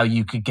 like how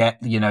you could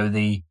get,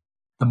 the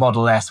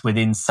Model S with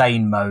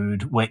insane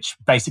mode, which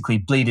basically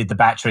bleeded the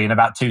battery in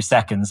about 2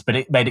 seconds, but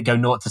it made it go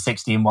 0 to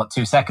 60 in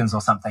 2 seconds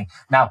or something.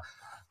 Now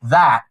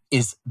that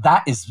is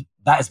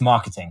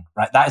marketing,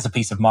 right? That is a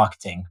piece of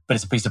marketing, but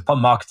it's a piece of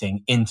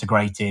marketing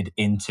integrated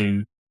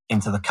into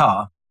the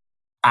car.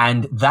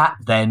 And that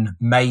then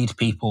made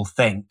people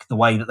think the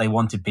way that they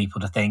wanted people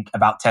to think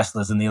about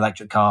Teslas and the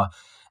electric car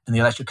and the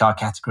electric car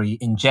category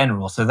in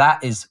general. So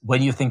that is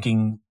when you're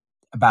thinking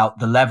about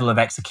the level of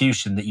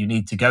execution that you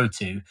need to go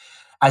to,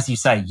 as you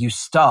say, you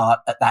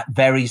start at that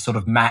very sort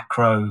of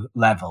macro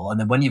level. And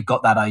then when you've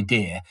got that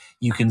idea,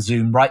 you can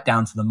zoom right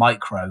down to the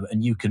micro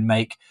and you can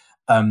make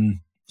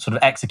sort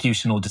of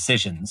executional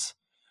decisions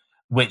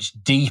which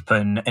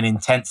deepen and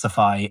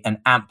intensify and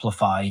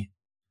amplify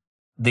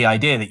the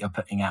idea that you're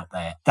putting out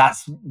there.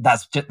 That's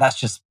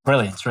just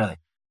brilliance, really.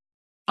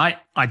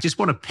 I just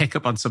want to pick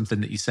up on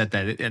something that you said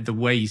there. The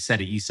way you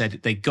said it, you said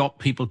they got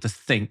people to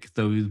think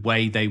the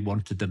way they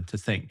wanted them to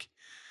think.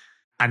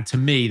 And to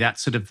me, that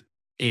sort of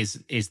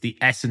is the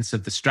essence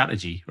of the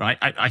strategy, right?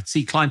 I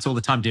see clients all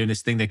the time doing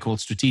this thing they call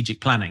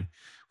strategic planning,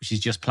 which is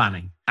just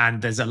planning.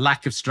 And there's a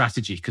lack of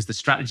strategy because the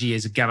strategy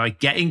is about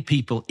getting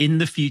people in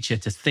the future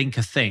to think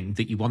a thing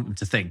that you want them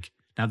to think.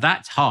 Now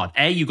that's hard.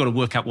 You've got to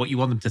work out what you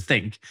want them to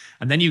think.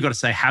 And then you've got to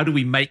say, how do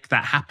we make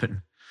that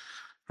happen,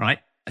 right?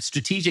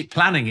 Strategic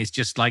planning is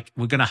just like,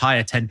 we're going to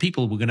hire 10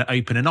 people. We're going to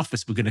open an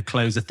office. We're going to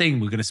close a thing.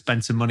 We're going to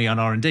spend some money on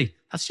R&D.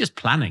 That's just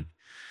planning.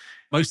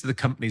 Most of the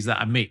companies that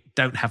I meet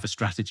don't have a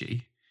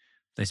strategy.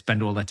 They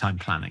spend all their time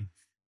planning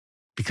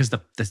because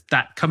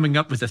that coming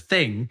up with a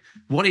thing,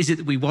 what is it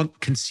that we want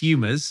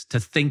consumers to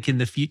think in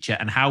the future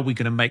and how are we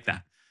going to make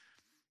that?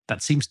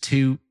 That seems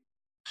too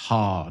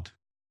hard.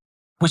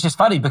 Which is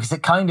funny because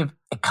it kind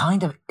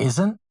of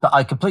isn't, but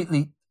I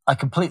completely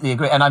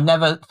agree. And I've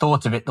never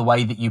thought of it the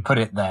way that you put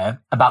it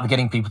there about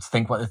getting people to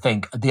think what they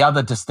think. The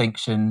other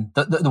distinction,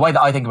 the way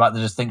that I think about the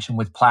distinction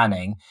with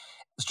planning,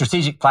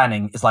 strategic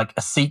planning is like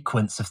a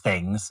sequence of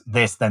things,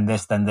 this, then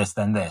this, then this,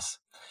 then this.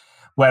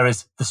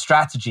 Whereas the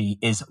strategy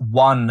is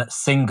one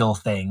single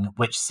thing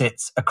which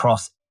sits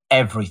across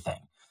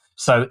everything.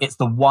 So it's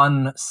the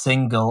one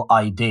single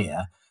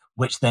idea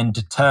which then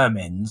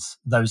determines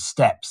those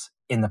steps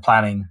in the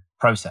planning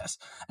process.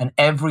 And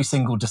every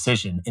single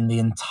decision in the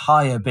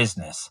entire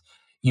business,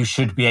 you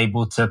should be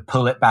able to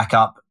pull it back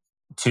up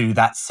to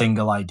that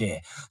single idea.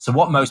 So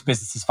what most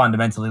businesses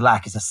fundamentally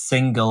lack is a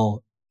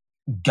single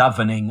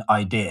governing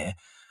idea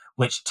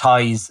which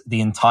ties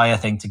the entire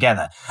thing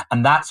together.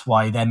 And that's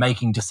why they're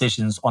making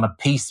decisions on a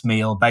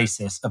piecemeal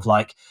basis of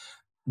like,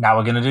 now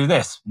we're going to do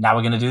this, now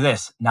we're going to do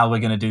this, now we're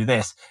going to do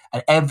this.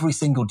 And every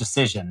single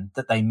decision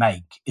that they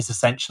make is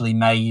essentially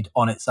made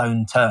on its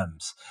own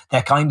terms.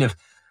 They're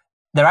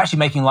actually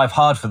making life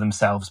hard for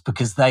themselves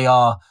because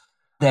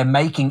they're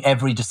making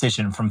every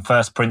decision from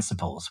first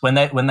principles. When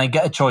they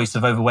get a choice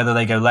of over whether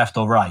they go left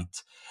or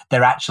right,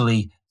 they're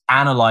actually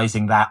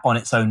analyzing that on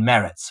its own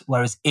merits.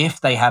 Whereas if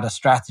they had a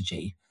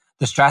strategy,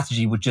 the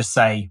strategy would just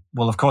say,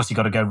 well, of course you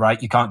got to go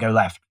right, you can't go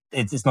left.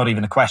 It's not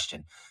even a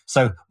question.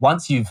 So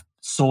once you've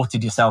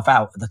sorted yourself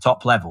out at the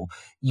top level,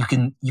 you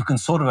can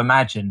sort of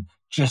imagine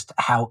just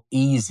how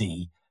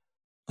easy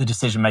the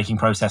decision-making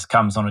process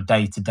comes on a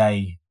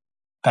day-to-day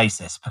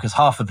basis, because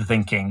half of the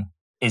thinking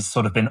is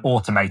sort of been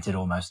automated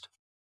almost.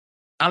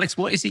 Alex,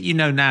 what is it you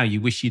know now you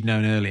wish you'd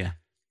known earlier?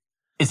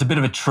 It's a bit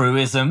of a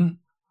truism,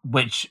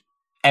 which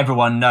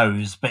everyone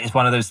knows, but it's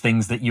one of those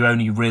things that you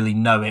only really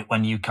know it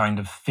when you kind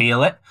of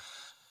feel it.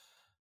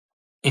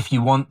 If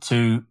you want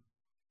to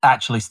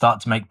actually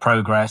start to make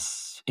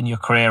progress in your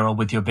career or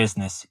with your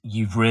business,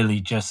 you've really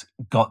just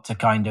got to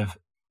kind of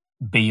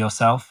be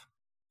yourself,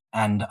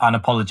 and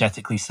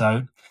unapologetically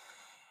so.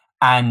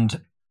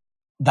 And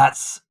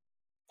that's,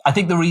 I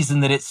think the reason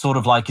that it's sort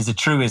of like is a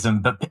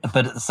truism, but at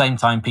the same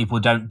time people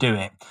don't do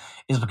it,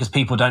 is because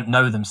people don't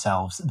know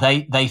themselves.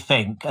 They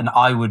think, and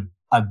I'm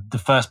the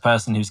first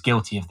person who's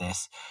guilty of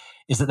this,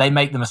 is that they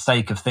make the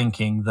mistake of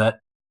thinking that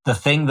the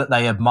thing that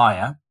they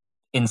admire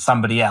in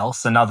somebody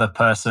else, another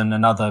person,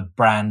 another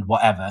brand,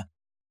 whatever,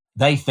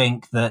 they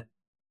think that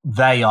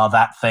they are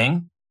that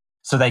thing.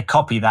 So they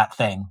copy that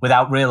thing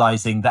without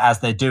realizing that as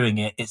they're doing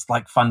it, it's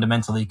like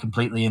fundamentally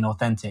completely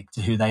inauthentic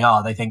to who they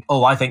are. They think,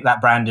 oh, I think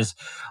that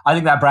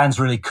brand's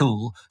really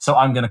cool, so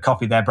I'm going to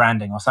copy their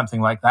branding or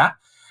something like that.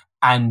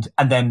 And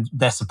then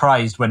they're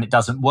surprised when it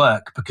doesn't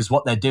work, because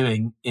what they're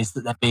doing is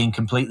that they're being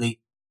completely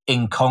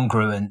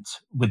incongruent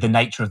with the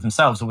nature of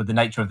themselves or with the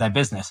nature of their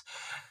business.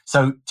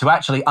 So to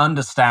actually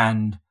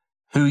understand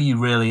who you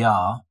really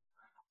are,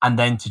 and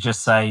then to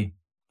just say,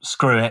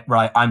 screw it,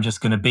 right, I'm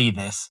just going to be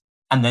this,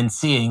 and then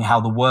seeing how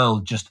the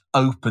world just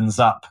opens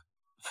up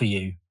for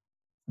you,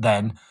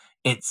 then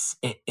it's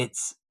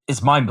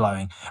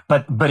mind-blowing.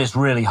 But it's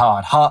really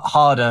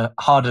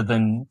harder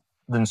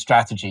than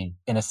strategy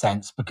in a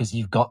sense, because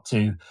you've got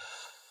to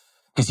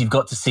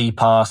see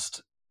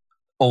past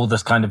all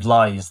this kind of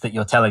lies that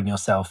you're telling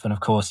yourself. And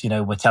of course,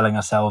 we're telling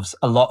ourselves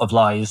a lot of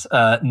lies,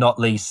 not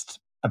least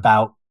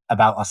about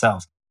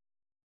ourselves.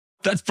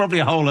 That's probably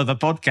a whole other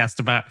podcast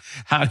about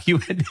how you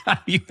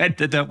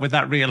ended up with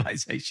that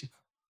realization.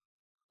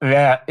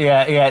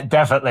 Yeah,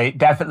 definitely.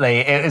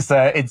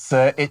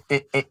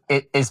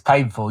 It is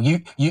painful.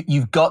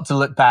 You've got to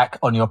look back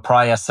on your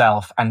prior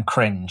self and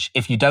cringe.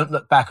 If you don't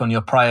look back on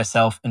your prior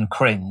self and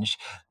cringe,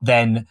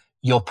 then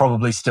you're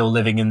probably still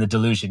living in the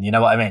delusion. You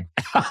know what I mean?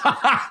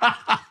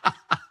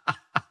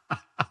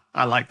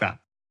 I like that.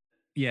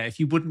 Yeah, if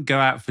you wouldn't go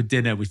out for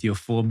dinner with your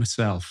former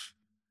self,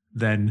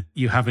 then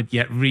you haven't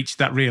yet reached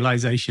that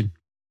realization.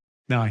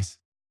 Nice.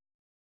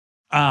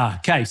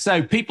 Okay,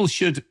 so people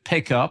should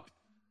pick up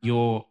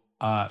your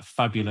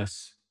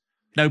fabulous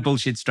no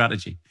bullshit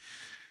strategy.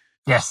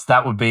 Yes,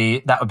 that would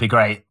be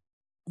great.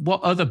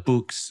 What other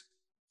books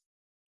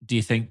do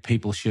you think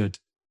people should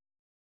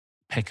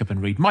pick up and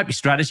read? Might be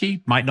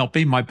strategy, might not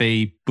be, might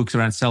be books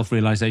around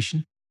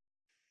self-realization.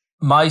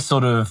 My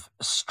sort of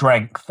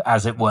strength,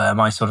 as it were,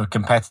 my sort of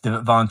competitive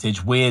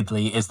advantage,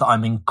 weirdly, is that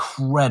I'm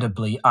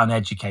incredibly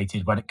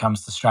uneducated when it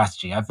comes to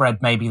strategy. I've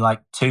read maybe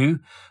like 2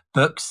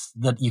 books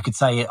that you could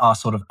say are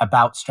sort of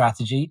about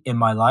strategy in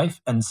my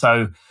life. And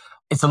so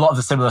it's a lot of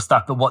the similar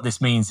stuff, but what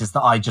this means is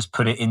that I just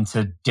put it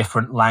into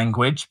different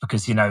language,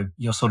 because,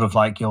 you're sort of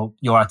like, you're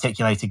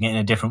articulating it in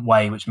a different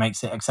way, which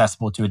makes it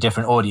accessible to a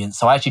different audience.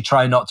 So I actually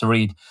try not to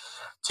read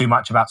too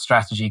much about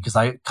strategy, because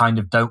I kind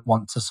of don't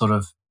want to sort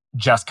of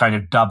just kind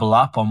of double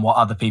up on what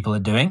other people are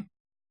doing.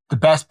 The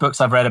best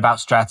books I've read about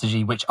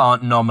strategy, which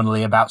aren't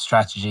nominally about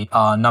strategy,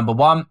 are number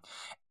 1,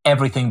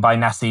 Everything by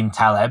Nassim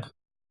Taleb.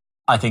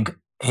 I think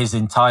his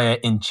entire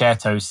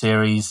Incerto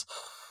series,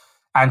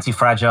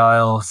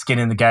 Anti-Fragile, Skin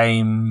in the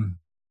Game,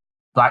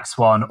 Black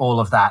Swan, all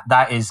of that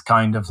is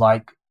kind of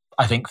like,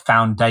 I think,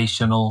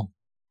 foundational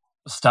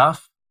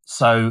stuff.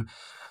 So,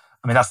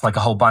 I mean, that's like a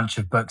whole bunch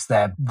of books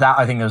there. That,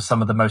 I think, is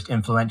some of the most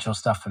influential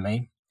stuff for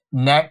me.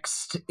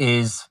 Next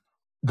is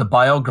the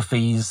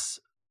biographies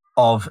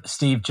of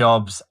Steve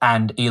Jobs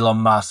and Elon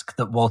Musk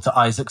that Walter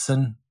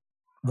Isaacson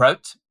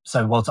wrote.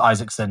 So Walter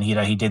Isaacson,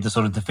 he did the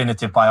sort of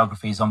definitive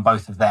biographies on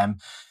both of them.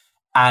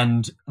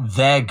 And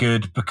they're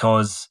good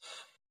because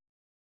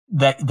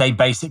they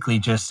basically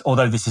just,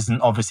 although this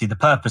isn't obviously the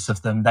purpose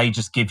of them, they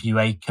just give you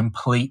a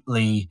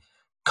completely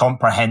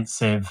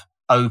comprehensive,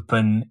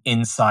 open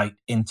insight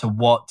into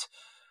what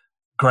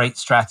great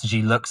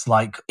strategy looks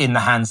like in the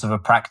hands of a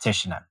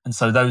practitioner. And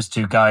so those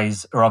two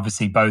guys are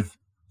obviously both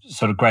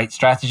sort of great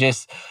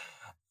strategists.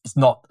 It's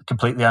not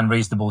completely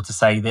unreasonable to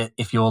say that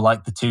if you're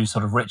like the two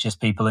sort of richest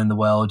people in the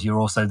world, you're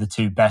also the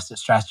two best at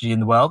strategy in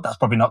the world. That's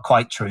probably not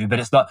quite true, but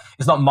it's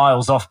not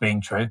miles off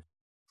being true.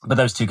 But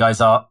those two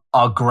guys are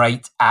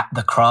great at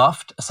the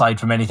craft, aside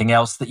from anything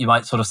else that you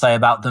might sort of say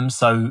about them.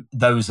 So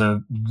those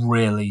are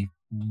really,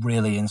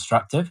 really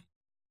instructive.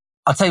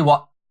 I'll tell you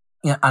what,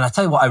 and I'll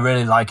tell you what I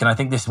really like, and I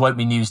think this won't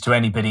be news to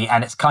anybody,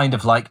 and it's kind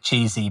of like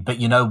cheesy, but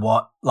you know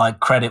what? Like,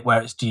 credit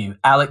where it's due.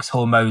 Alex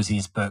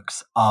Hormozi's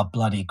books are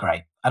bloody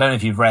great. I don't know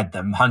if you've read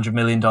them. $100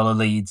 million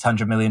leads,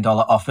 $100 million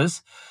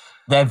offers.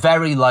 They're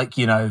very like,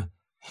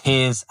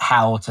 here's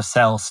how to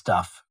sell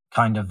stuff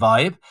kind of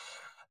vibe,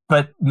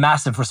 but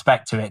massive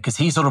respect to it because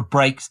he sort of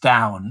breaks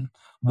down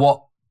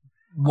what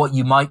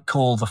you might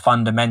call the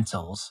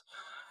fundamentals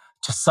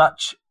to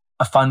such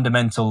a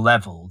fundamental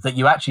level that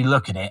you actually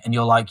look at it and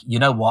you're like, you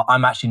know what?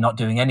 I'm actually not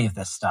doing any of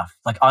this stuff.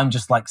 Like, I'm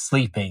just like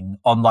sleeping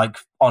on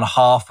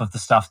half of the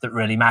stuff that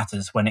really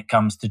matters when it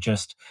comes to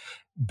just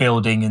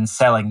building and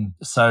selling.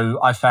 So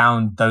I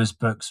found those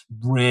books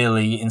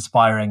really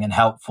inspiring and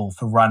helpful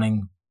for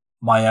running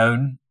my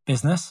own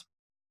business.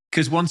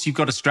 Because once you've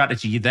got a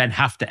strategy, you then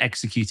have to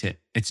execute it.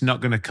 It's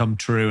not going to come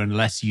true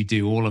unless you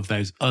do all of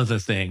those other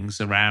things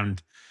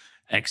around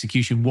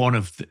execution. One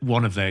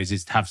of those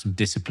is to have some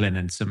discipline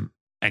and some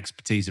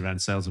expertise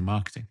around sales and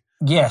marketing.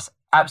 Yes,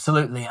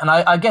 absolutely. And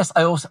I guess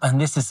I also, and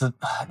this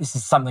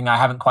is something I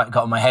haven't quite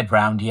gotten my head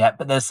around yet,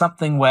 but there's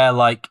something where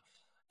like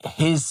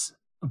his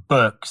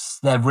books,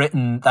 they're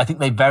written, I think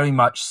they very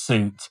much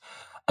suit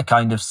a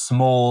kind of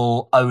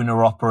small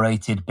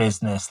owner-operated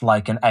business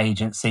like an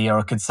agency or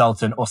a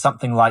consultant or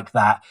something like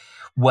that,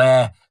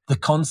 where the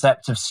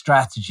concept of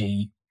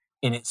strategy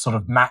in its sort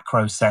of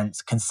macro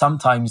sense can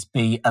sometimes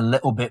be a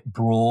little bit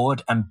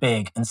broad and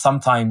big. And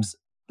sometimes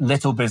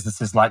little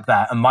businesses like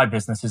that, and my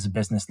business is a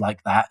business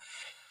like that,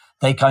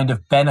 they kind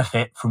of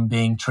benefit from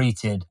being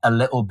treated a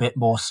little bit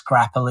more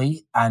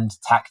scrappily and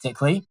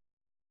tactically.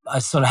 I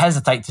sort of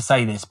hesitate to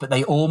say this, but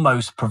they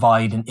almost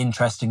provide an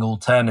interesting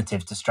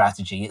alternative to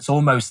strategy. It's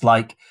almost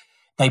like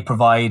they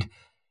provide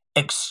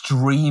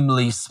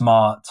extremely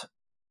smart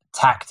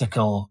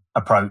tactical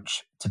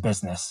approach to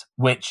business,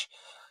 which,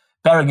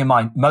 bearing in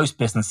mind, most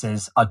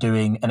businesses are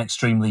doing an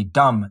extremely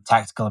dumb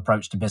tactical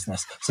approach to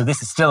business. So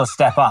this is still a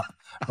step up,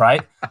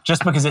 right?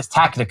 Just because it's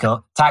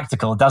tactical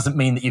doesn't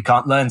mean that you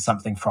can't learn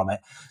something from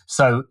it.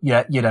 So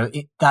yeah,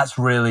 that's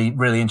really,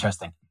 really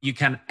interesting. You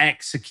can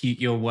execute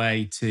your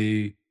way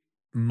to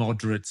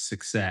moderate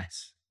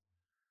success.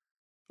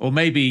 Or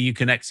maybe you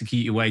can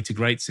execute your way to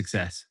great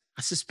success.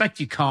 I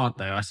suspect you can't,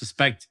 though. I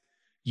suspect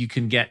you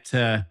can get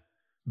to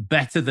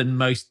better than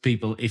most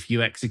people if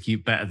you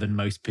execute better than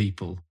most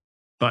people.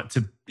 But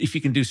if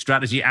you can do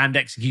strategy and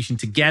execution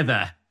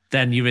together,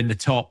 then you're in the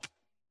top,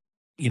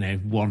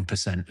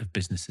 1% of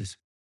businesses.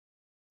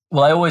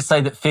 Well, I always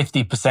say that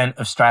 50%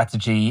 of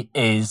strategy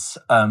is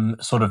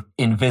sort of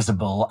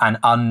invisible and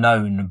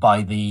unknown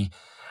by the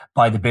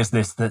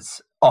business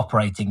that's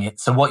operating it.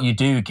 So what you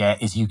do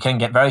get is you can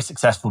get very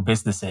successful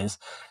businesses,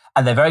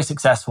 and they're very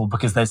successful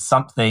because there's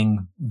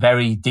something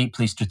very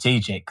deeply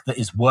strategic that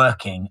is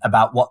working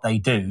about what they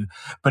do,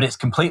 but it's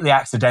completely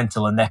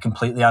accidental and they're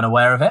completely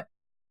unaware of it.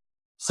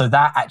 So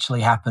that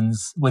actually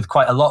happens with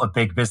quite a lot of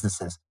big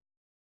businesses.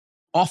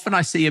 Often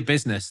I see a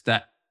business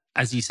that,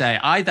 as you say,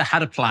 either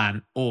had a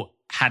plan or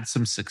had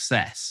some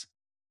success.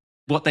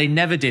 What they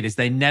never did is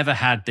they never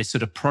had this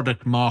sort of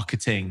product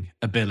marketing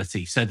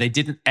ability. So they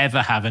didn't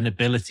ever have an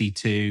ability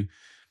to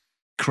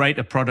create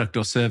a product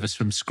or service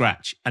from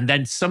scratch. And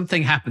then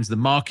something happens, the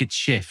market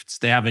shifts,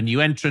 they have a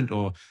new entrant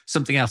or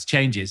something else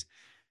changes.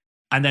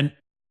 And then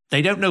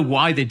they don't know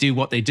why they do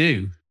what they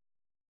do.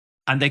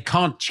 And they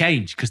can't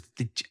change because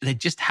they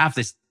just have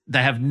this,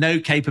 they have no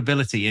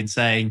capability in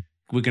saying,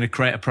 we're going to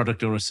create a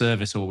product or a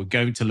service, or we're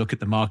going to look at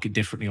the market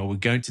differently, or we're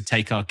going to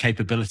take our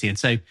capability. And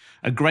so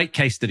a great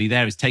case study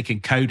there is taking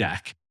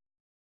Kodak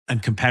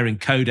and comparing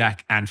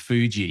Kodak and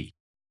Fuji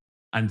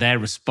and their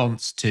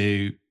response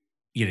to,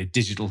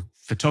 digital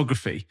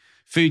photography.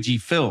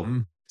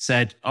 Fujifilm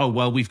said, oh,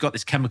 well, we've got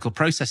this chemical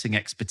processing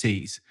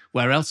expertise.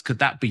 Where else could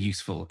that be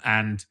useful?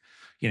 And,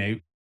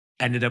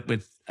 ended up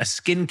with a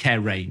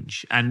skincare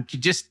range. And you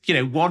just,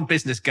 one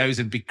business goes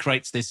and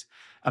creates this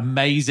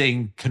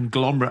amazing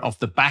conglomerate off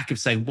the back of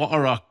saying, what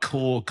are our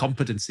core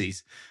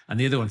competencies? And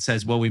the other one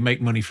says, well, we make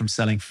money from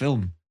selling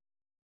film,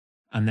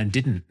 and then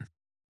didn't.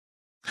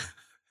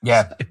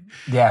 Yeah.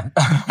 Yeah.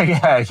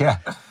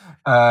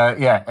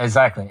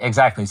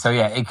 Exactly. So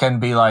yeah, it can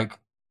be like,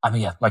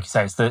 like you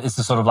say, it's the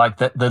sort of like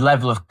the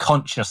level of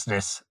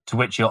consciousness to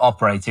which you're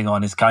operating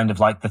on is kind of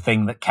like the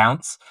thing that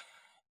counts,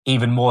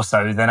 even more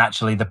so than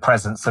actually the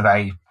presence of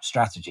a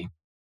strategy.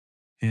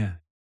 Yeah.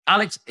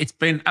 Alex, it's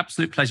been an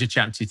absolute pleasure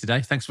chatting to you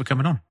today. Thanks for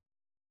coming on.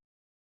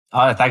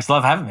 Oh, thanks a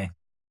lot for having me.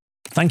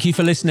 Thank you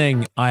for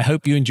listening. I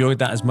hope you enjoyed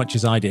that as much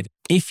as I did.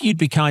 If you'd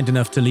be kind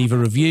enough to leave a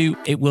review,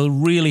 it will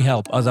really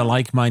help other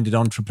like-minded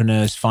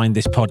entrepreneurs find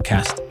this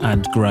podcast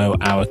and grow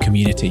our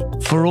community.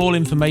 For all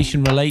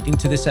information relating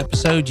to this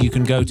episode, you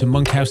can go to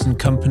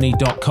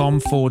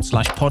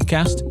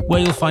monkhouseandcompany.com/podcast,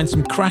 where you'll find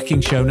some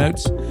cracking show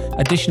notes,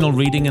 additional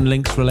reading and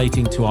links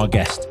relating to our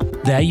guest.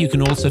 There you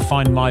can also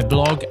find my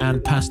blog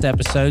and past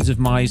episodes of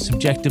my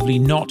subjectively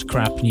not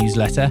crap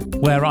newsletter,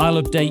 where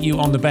I'll update you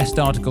on the best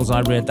articles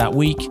I read that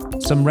week,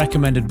 some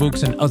recommended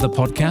books and other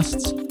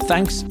podcasts.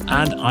 Thanks,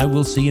 and I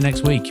will see you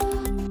next week.